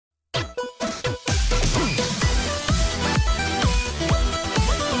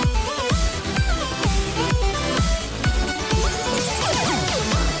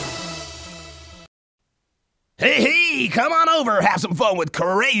over, have some fun with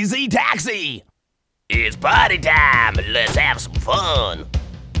Crazy Taxi. It's party time, let's have some fun.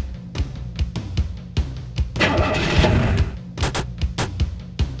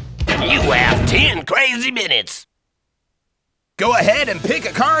 You have 10 crazy minutes. Go ahead and pick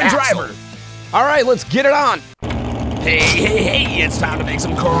a car and driver. All right, let's get it on. Hey, it's time to make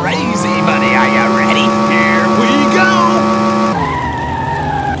some crazy money. Are you ready? Here we go.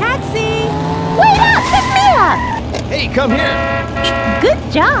 Taxi! Wait up! Pick me up! Hey, come here. Good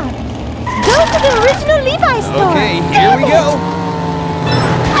job. Go to the original Levi's store. Okay, here we go.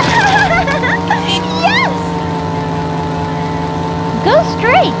 Yes! Go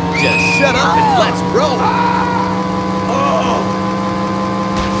straight. Just shut up and let's roll.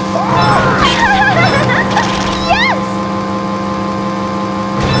 Yes!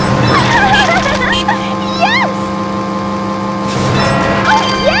 Yes! Oh,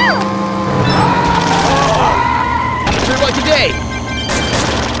 yeah! It's your lucky day.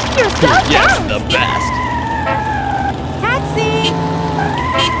 You're so Yes, fast! the best. Taxi!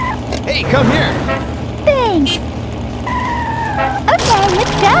 Hey, come here. Thanks! Okay,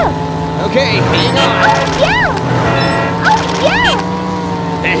 let's go! Okay, hang on. Oh, yeah! Oh, yeah!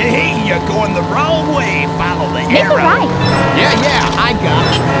 Hey, you're going the wrong way. Follow the Make arrow. it right! Yeah, I got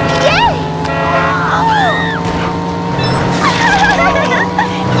it. Yay!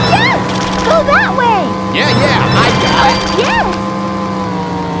 Yes! Go that way! Yeah, I got it. Yes!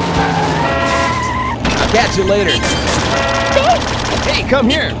 I'll catch you later. Thanks! Hey, come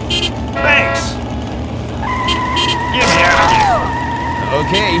here. Thanks. Get me out of here.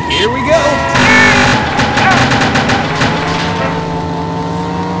 Okay, here we go.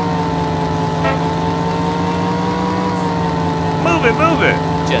 Move it.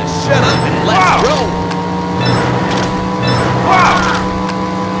 Just shut up and let's Wow. roll. Wow.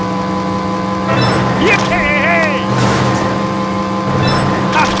 Yay!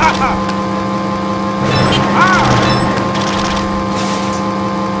 Ha ha ha.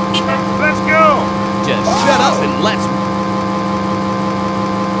 Let's go. Just shut up and let's.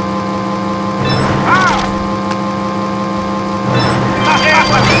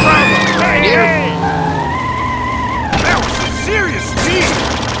 What's the problem? Right here. That was some serious speed.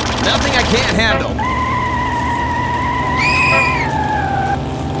 Nothing I can't handle.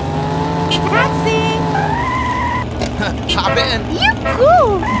 Taxi! Hop in. You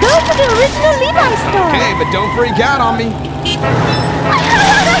cool! Go to the original Levi's store! Okay, but don't freak out on me.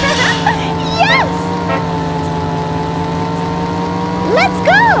 Yes! Let's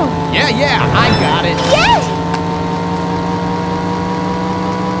go! Yeah, I got it. Yes!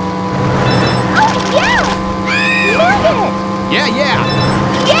 Oh, yeah! Move it! Yeah.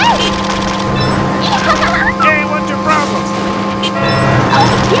 Yes! Hey, what's your problem? Oh,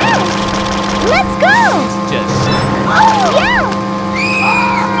 yes! Let's go! Just. Oh, yeah!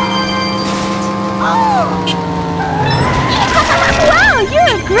 Wow, you're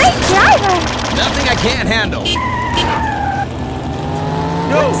a great driver! Nothing I can't handle.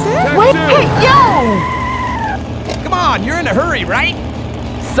 Wait, hey, yo! Come on, you're in a hurry, right?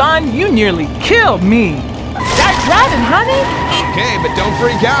 Son, you nearly killed me. Start driving, honey. Okay, but don't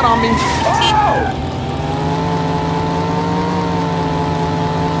freak out on me.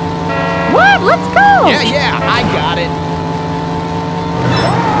 What? Let's go! Yeah, I got it.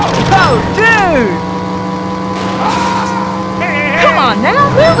 Oh, dude. Come on now,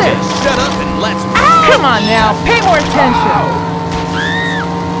 move it. Just shut up and let's. Come on now, pay more attention.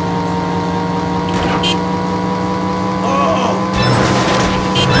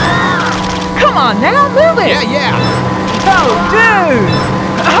 Come on now, move it. Yeah. Oh, dude.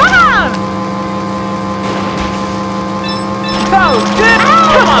 Hold on. Oh, dude.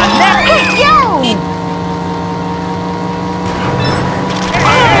 Come on now. Hey, yo!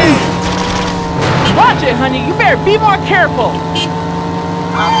 Watch it, honey. You better be more careful.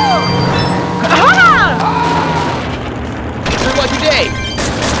 Hold on. It's your lucky day.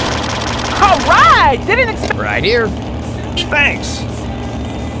 All right. Didn't expect. Right here. Thanks.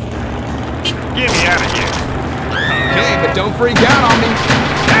 Get me out of here. Okay, but don't freak out on me.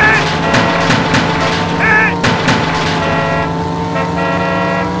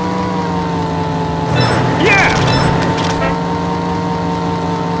 Yeah.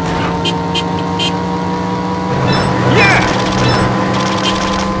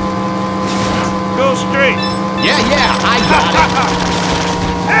 Go straight. Yeah, I got it.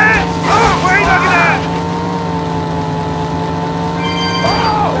 Oh, where are you looking at?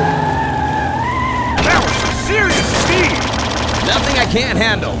 That was some serious speed. Nothing I can't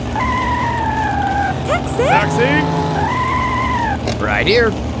handle. Taxi. Right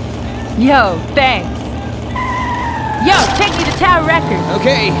here. Yo, thanks. Yo, take me to tower record.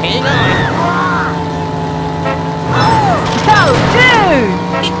 Okay, hang on. Yo, dude!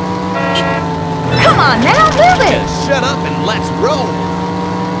 Come on now, move it! Just shut up and let's roll.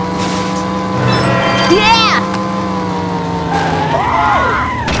 Yeah!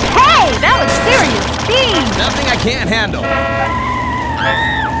 Hey, that was serious speed! Nothing I can't handle.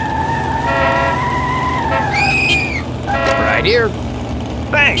 Right here.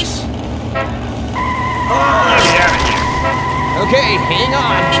 Thanks. Let me out of here. Okay, hang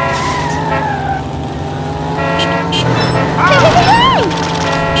on. Hey!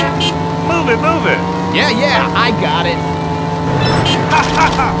 Move it, move it. Yeah, I got it. Ha ha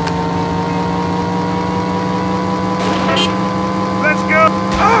ha. Let's go.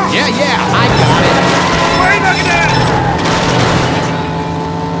 Oh, Yeah, I got it. where are you looking at?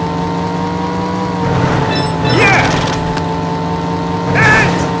 Yeah. Hey.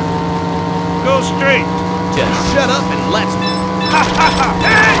 Go straight. Just shut up and let's... Ha ha ha.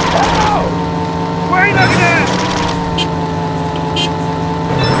 Hey. Oh. Where are you looking at?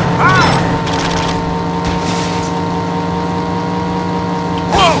 Ah.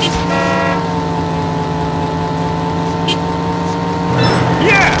 Whoa.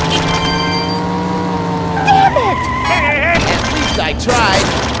 Yeah. Damn it! Hey. At least I tried.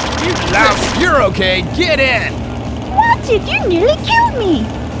 You loud. You're okay. Get in. Watch it, you nearly killed me!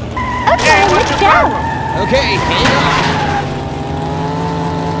 Okay, What's let's your go! problem? Okay, hang on.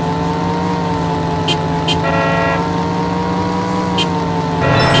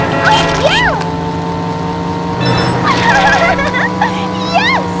 Oh, yeah!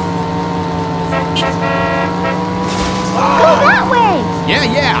 Yes! Go that way!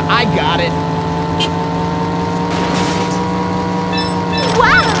 Yeah, I got it.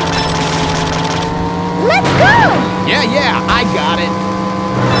 Wow! Let's go! Yeah, I got it.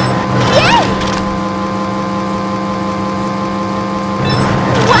 Yay!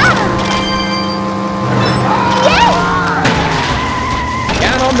 Wow! Yay!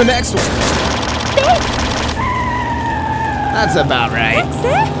 Count on the next one. Thanks! That's about right. That's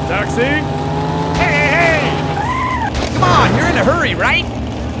it? Taxi? Hey. Come on, you're in a hurry, right?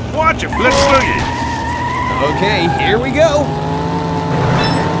 Watch it. Let's swing it. Okay, here we go.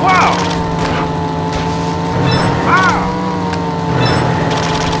 Wow. Ah.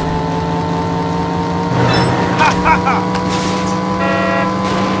 Ha ha ha.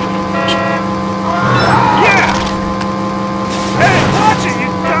 Yeah. Hey, watch it, you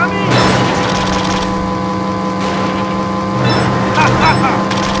dummy. Ha ha ha.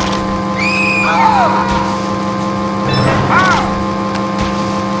 Ah.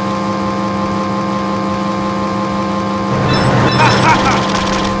 Ha ha ha.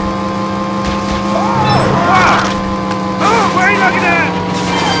 Wow. Oh, where are you looking at?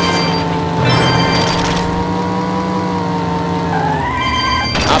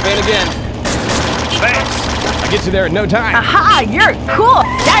 Hop in again. Thanks. I'll get you there in no time. Aha, you're cool!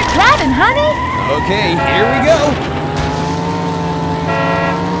 Start driving, honey! Okay, here we go.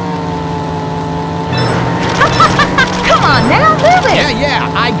 Come on now, move it!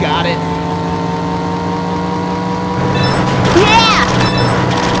 Yeah, I got it. Yeah!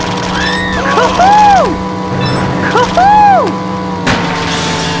 Woohoo! Woohoo!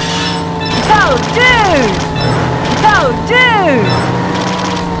 Go, dude! Go, dude!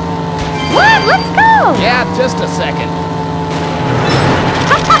 What? Let's go! Yeah, just a second.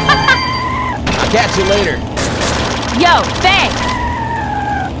 I'll catch you later. Yo, thanks!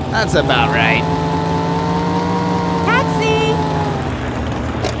 That's about right. Taxi!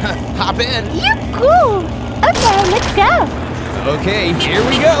 Hop in. You cool! Okay, let's go! Okay, here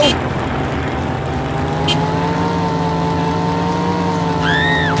we go.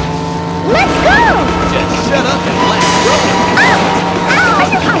 Let's go! Just shut up and let's go. Ow! Ow! Are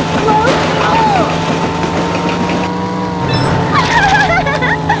you high slow?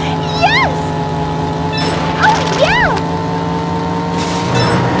 Yes! Oh, yeah!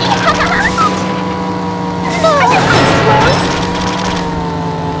 No! Are you high slow?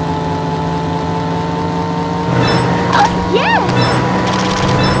 Oh, yes!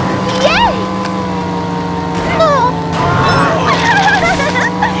 Yay! No!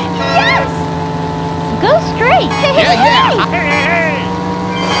 Yes! Go straight! Yeah. Hey.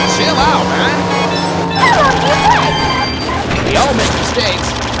 Chill out, man. How long do you take? We all make mistakes.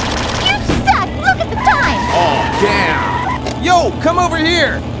 You suck! Look at the time! Oh, damn. Yo, come over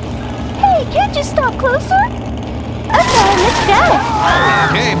here. Hey, can't you stop closer? Okay, let's go!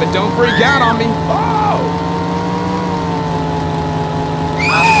 Okay, but don't freak out on me.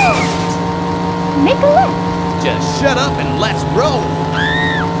 Make a left! Just shut up and let's roll.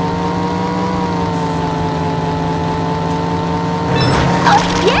 Oh,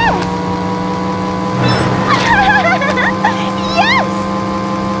 yes! Yes!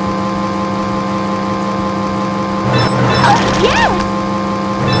 Oh, yes!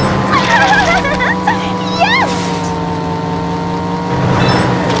 Yes!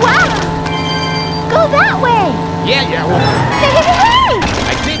 Wow! Go that way! Yeah, well, Hey, hey, hey!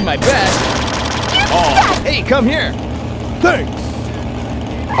 I did my best. You Oh, suck! hey, come here. Thanks.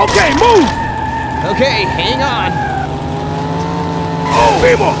 Okay, move. Okay, hang on. Oh,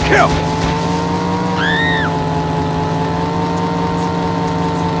 people, kill.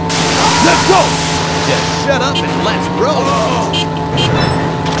 Let's go. Just shut up and let's roll.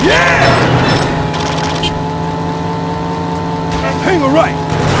 Yeah. Hang a right.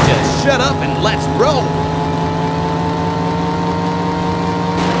 Just shut up and let's roll.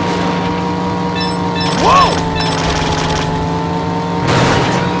 Whoa.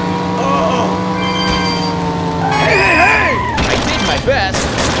 Hey, hey, hey. I did my best.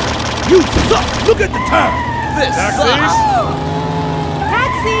 You suck. Look at the time. This Taxis? sucks.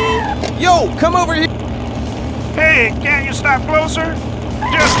 Taxi! Yo, come over here. Hey, can't you stop closer?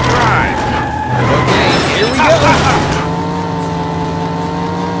 Just drive. Okay, here we go.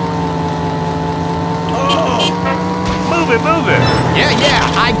 Move it, move it. Yeah,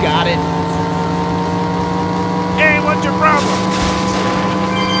 I got it. Hey, what's your problem?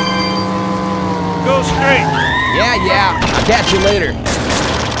 Go straight. Yeah, I'll catch you later.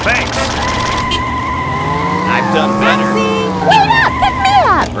 Thanks. I've done better. Wait up! Pick me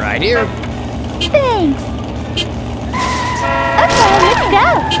up! Right here. Thanks. Okay, let's go.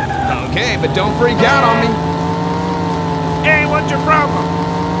 Okay, but don't freak out on me. Hey, what's your problem?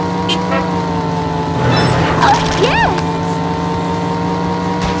 Oh, yes!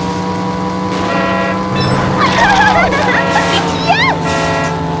 Yes!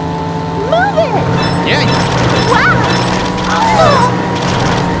 Move it! Yeah, Wow! Oh.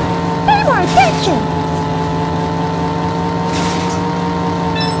 Pay more attention!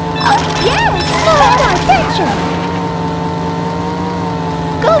 Oh, yes! Pay more attention!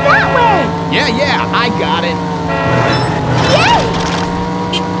 Go that way! yeah, I got it. Yay!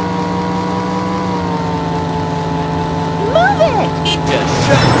 Move it! Just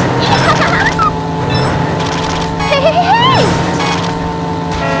shut Hey, hey, hey!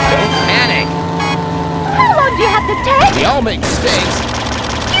 Don't panic. How long do you have to take? We all make mistakes.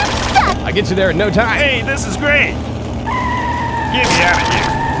 You suck! I'll get you there in no time. Hey, this is great. Get me out of here.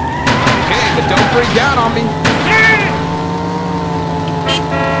 Okay, but don't freak out on me.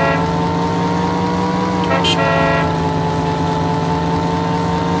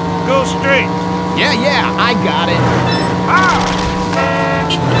 Go straight. Yeah, I got it. Ah!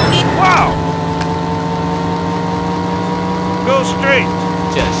 Wow! Go straight.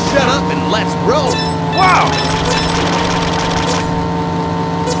 Just shut up and let's roll. Wow!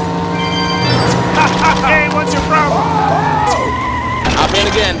 Hey, what's your problem? Hop in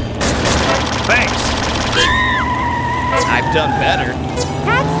again. Thanks. I've done better.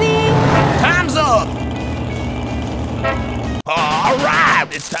 Taxi! Time's up! All right,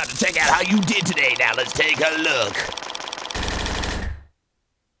 it's time to check out how you did today. Now let's take a look.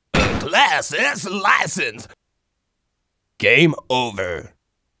 Class S license. Game over.